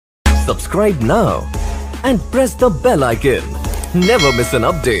Subscribe now and press the bell icon. Never miss an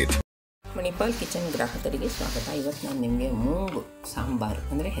update. Manipal kitchen ಗ್ರಾಹಕರಿಗೆ ಸ್ವಾಗತ. ಇವತ್ತು ನಾನು ನಿಮಗೆ ಮೂಂಗ್ ಸಾಂಬಾರ್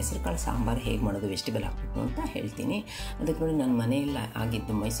ಅಂದರೆ ಹೆಸರುಕಾಳು ಸಾಂಬಾರು ಹೇಗೆ ಮಾಡೋದು, ವೆಜಿಟೇಬಲ್ ಹಾಕಬೇಕು ಅಂತ ಹೇಳ್ತೀನಿ. ಅದಕ್ಕೆ ನೋಡಿ, ನಾನು ಮನೆಯಲ್ಲ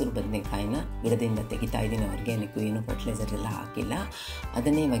ಆಗಿದ್ದು ಮೈಸೂರು ಬದನೆಕಾಯಿನ ಗಿಡದಿಂದ ತೆಗಿತಾ ಇದ್ದೀನಿ. ಆರ್ಗ್ಯಾನಿಕ್ಕು, ಏನು ಫರ್ಟಿಲೈಸರ್ ಎಲ್ಲ ಹಾಕಿಲ್ಲ,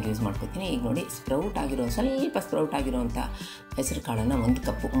 ಅದನ್ನೇ ಇವಾಗ ಯೂಸ್ ಮಾಡ್ಕೊತೀನಿ. ಈಗ ನೋಡಿ, ಸ್ವಲ್ಪ ಸ್ಪ್ರೌಟ್ ಆಗಿರೋವಂಥ ಹೆಸರು ಕಾಳನ್ನು 1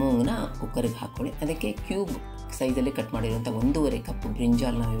 ಕಪ್ ಮೂಂಗನ್ನ ಕುಕ್ಕರಿಗೆ ಹಾಕ್ಕೊಳ್ಳಿ. ಅದಕ್ಕೆ ಕ್ಯೂಬ್ ಸೈಜಲ್ಲಿ ಕಟ್ ಮಾಡಿರೋಂಥ 1.5 ಕಪ್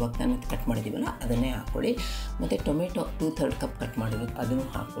ಬ್ರಿಂಜಾಲ್ ನಾವು ಇವಾಗ ತಾನೇ ಕಟ್ ಮಾಡಿದ್ದೀವಲ್ಲ ಅದನ್ನೇ ಹಾಕ್ಕೊಳ್ಳಿ. ಮತ್ತು ಟೊಮೆಟೊ 2/3 ಕಪ್ ಕಟ್ ಮಾಡಿರೋದು ಅದನ್ನು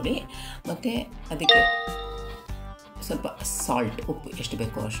ಹಾಕ್ಕೊಳ್ಳಿ. ಮತ್ತು ಅದಕ್ಕೆ ಸ್ವಲ್ಪ ಸಾಲ್ಟ್, ಉಪ್ಪು ಎಷ್ಟು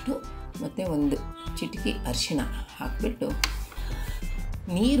ಬೇಕೋ ಅಷ್ಟು, ಮತ್ತು 1 ಚಿಟಿಕೆ ಅರಿಶಿಣ ಹಾಕಿಬಿಟ್ಟು,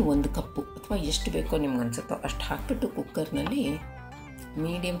 ನೀರು 1 ಕಪ್ಪು ಅಥವಾ ಎಷ್ಟು ಬೇಕೋ ನಿಮ್ಗೆ ಅನ್ಸುತ್ತೋ ಅಷ್ಟು ಹಾಕಿಬಿಟ್ಟು ಕುಕ್ಕರ್ನಲ್ಲಿ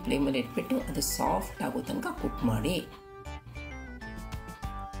ಮೀಡಿಯಮ್ ಫ್ಲೇಮಲ್ಲಿ ಇಟ್ಬಿಟ್ಟು ಅದು ಸಾಫ್ಟ್ ಆಗೋ ತನಕ ಕುಕ್ ಮಾಡಿ.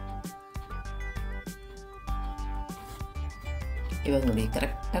 ಇವಾಗ ನೋಡಿ,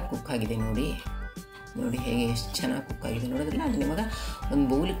 ಕರೆಕ್ಟಾಗಿ ಕುಕ್ ಆಗಿದೆ. ನೋಡಿ ಹೇಗೆ ಎಷ್ಟು ಚೆನ್ನಾಗಿ ಕುಕ್ ಆಗಿದೆ ನೋಡೋದಿಲ್ಲ. ಅದನ್ನ ಇವಾಗ ಒಂದು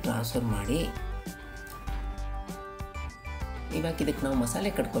ಬೌಲಿಗೆ ಟ್ರಾನ್ಸ್ಫರ್ ಮಾಡಿ, ಇವಾಗ ಇದಕ್ಕೆ ನಾವು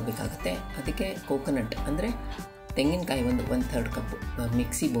ಮಸಾಲೆ ಕಟ್ಕೊಳ್ಬೇಕಾಗತ್ತೆ. ಅದಕ್ಕೆ ಕೋಕೋನಟ್ ಅಂದರೆ ತೆಂಗಿನಕಾಯಿ 1/3 ಕಪ್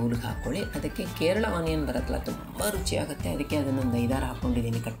ಮಿಕ್ಸಿ ಬೌಲಿಗೆ ಹಾಕ್ಕೊಳ್ಳಿ. ಅದಕ್ಕೆ ಕೇರಳ ಆನಿಯನ್ ಬರುತ್ತಲ್ಲ, ತುಂಬ ರುಚಿಯಾಗುತ್ತೆ. ಅದಕ್ಕೆ ಅದನ್ನೊಂದು 5-6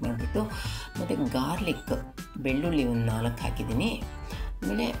 ಹಾಕ್ಕೊಂಡಿದ್ದೀನಿ ಕಟ್ ಮಾಡಿಬಿಟ್ಟು. ಮತ್ತು ಗಾರ್ಲಿಕ್, ಬೆಳ್ಳುಳ್ಳಿ 4 ಹಾಕಿದ್ದೀನಿ.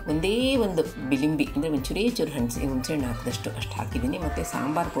 ಆಮೇಲೆ ಒಂದೇ ಒಂದು ಬಿಲಿಂಬಿ ಅಂದರೆ ಒಂಚೂರೇ ಹುಣಸೆಹಣ್ಣು ಹಾಕಿದಷ್ಟು ಅಷ್ಟು ಹಾಕಿದ್ದೀನಿ. ಮತ್ತು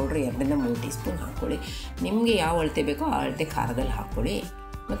ಸಾಂಬಾರು ಪೌಡ್ರ್ 2-3 ಟೀ ಸ್ಪೂನ್ ಹಾಕ್ಕೊಳ್ಳಿ. ನಿಮಗೆ ಯಾವ ಅಳತೆ ಬೇಕೋ ಆ ಅಳತೆ ಖಾರದಲ್ಲಿ ಹಾಕ್ಕೊಳ್ಳಿ.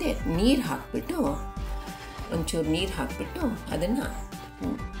 ಮತ್ತು ನೀರು ಹಾಕಿಬಿಟ್ಟು, ಒಂಚೂರು ನೀರು ಹಾಕಿಬಿಟ್ಟು ಅದನ್ನು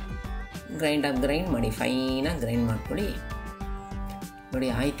ಗ್ರೈಂಡ್ ಮಾಡಿ, ಫೈನಾಗಿ ಗ್ರೈಂಡ್ ಮಾಡ್ಕೊಳ್ಳಿ. ನೋಡಿ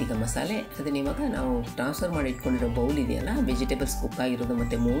ಆಯ್ತು. ಈಗ ಮಸಾಲೆ ಅದನ್ನ ಇವಾಗ ನಾವು ಟ್ರಾನ್ಸ್ಫರ್ ಮಾಡಿ ಇಟ್ಕೊಂಡಿರೋ ಬೌಲ್ ಇದೆಯಲ್ಲ, ವೆಜಿಟೇಬಲ್ಸ್ ಕುಕ್ ಆಗಿರೋದು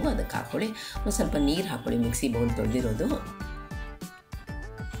ಮತ್ತು ಮೂಗು, ಅದಕ್ಕೆ ಹಾಕ್ಕೊಳ್ಳಿ. ಒಂದು ಸ್ವಲ್ಪ ನೀರು ಹಾಕ್ಕೊಳ್ಳಿ, ಮಿಕ್ಸಿ ಬೌಲ್ ತೊಳೆದಿರೋದು.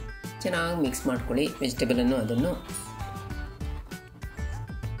 ಚೆನ್ನಾಗಿ ಮಿಕ್ಸ್ ಮಾಡ್ಕೊಳ್ಳಿ ವೆಜಿಟೇಬಲನ್ನು. ಅದನ್ನು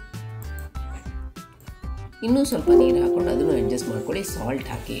ಇನ್ನೂ ಸ್ವಲ್ಪ ನೀರು ಹಾಕ್ಕೊಂಡು ಅದನ್ನು ಅಡ್ಜಸ್ಟ್ ಮಾಡ್ಕೊಳ್ಳಿ. ಸಾಲ್ಟ್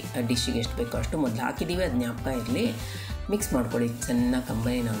ಹಾಕಿ ಆ ಡಿಶ್ಶಿಗೆ ಎಷ್ಟು ಬೇಕೋ ಅಷ್ಟು ಮೊದಲು ಹಾಕಿದ್ದೀವಿ, ಅದು ಜ್ಞಾಪಕ ಇರಲಿ. ಮಿಕ್ಸ್ ಮಾಡ್ಕೊಳ್ಳಿ ಚೆನ್ನಾಗಿ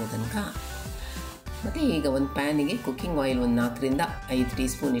ಕಂಬೈನ್ ಆಗೋ ತನಕ. ಮತ್ತು ಈಗ ಒಂದು ಪ್ಯಾನಿಗೆ ಕುಕ್ಕಿಂಗ್ ಆಯಿಲ್ 4-5 ಟೀ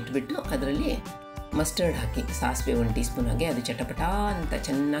ಸ್ಪೂನ್ ಇಟ್ಬಿಟ್ಟು ಅದರಲ್ಲಿ ಮಸ್ಟರ್ಡ್ ಹಾಕಿ, ಸಾಸಿವೆ 1 ಟೀ ಸ್ಪೂನ್ ಹಾಕಿ, ಅದು ಚಟಪಟ ಅಂತ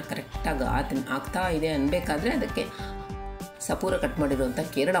ಚೆನ್ನಾಗಿ ಕರೆಕ್ಟಾಗಿ ಆಗ್ತಾ ಇದೆ ಅನ್ಬೇಕಾದ್ರೆ ಅದಕ್ಕೆ ಸಪೂರ ಕಟ್ ಮಾಡಿರೋಂಥ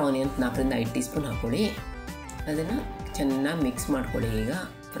ಕೇರಳ ಆನಿಯನ್ 4-5 ಟೀ ಸ್ಪೂನ್ ಹಾಕ್ಕೊಳ್ಳಿ. ಅದನ್ನು ಚೆನ್ನಾಗಿ ಮಿಕ್ಸ್ ಮಾಡ್ಕೊಳ್ಳಿ. ಈಗ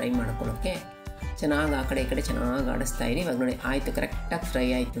ಫ್ರೈ ಮಾಡ್ಕೊಳ್ಳೋಕ್ಕೆ ಚೆನ್ನಾಗಿ ಆ ಕಡೆ ಈ ಕಡೆ ಚೆನ್ನಾಗಿ ಆಡಿಸ್ತಾ ಇರಿ. ಇವಾಗ ನೋಡಿ ಆಯಿತು, ಕರೆಕ್ಟಾಗಿ ಫ್ರೈ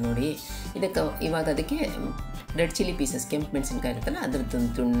ಆಯಿತು ನೋಡಿ. ಇವಾಗ ಅದಕ್ಕೆ ರೆಡ್ ಚಿಲ್ಲಿ ಪೀಸಸ್, ಕೆಂಪು ಮೆಣಸಿನ್ಕಾಯಿ ಇರುತ್ತಲ್ಲ ಅದ್ರದ್ದು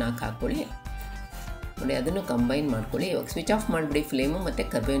ತುಂಡಾಕಿ ಹಾಕ್ಕೊಳ್ಳಿ. ನೋಡಿ ಅದನ್ನು ಕಂಬೈನ್ ಮಾಡ್ಕೊಳ್ಳಿ. ಇವಾಗ ಸ್ವಿಚ್ ಆಫ್ ಮಾಡಿಬಿಡಿ ಫ್ಲೇಮು, ಮತ್ತು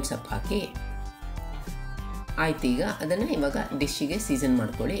ಕರ್ಬೇವಿನ ಸೊಪ್ಪು ಹಾಕಿ ಆಯ್ತು. ಈಗ ಅದನ್ನು ಇವಾಗ ಡಿಶ್ಶಿಗೆ ಸೀಸನ್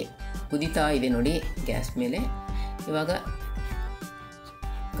ಮಾಡ್ಕೊಳ್ಳಿ. ಕುದೀತಾ ಇದೆ ನೋಡಿ ಗ್ಯಾಸ್ ಮೇಲೆ. ಇವಾಗ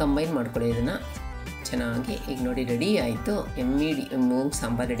ಕಂಬೈನ್ ಮಾಡ್ಕೊಳ್ಳಿ ಇದನ್ನು ಚೆನ್ನಾಗಿ. ಈಗ ನೋಡಿ ರೆಡಿ ಆಯಿತು, ಮೂಂಗ್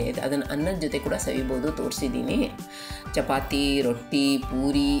ಸಾಂಬಾರು ರೆಡಿ ಆಯಿತು. ಅದನ್ನು ಅನ್ನದ ಜೊತೆ ಕೂಡ ಸವಿಬೋದು, ತೋರಿಸಿದ್ದೀನಿ. ಚಪಾತಿ, ರೊಟ್ಟಿ,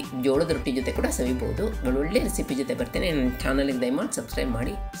 ಪೂರಿ, ಜೋಳದ ರೊಟ್ಟಿ ಜೊತೆ ಕೂಡ ಸವಿಬೋದು. ಒಳ್ಳೆ ರೆಸಿಪಿ ಜೊತೆ ಬರ್ತೇನೆ. ನನ್ನ ಚಾನಲ್ಗೆ ದಯಮಾಡಿ ಸಬ್ಸ್ಕ್ರೈಬ್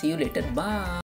ಮಾಡಿ. C you later, bye.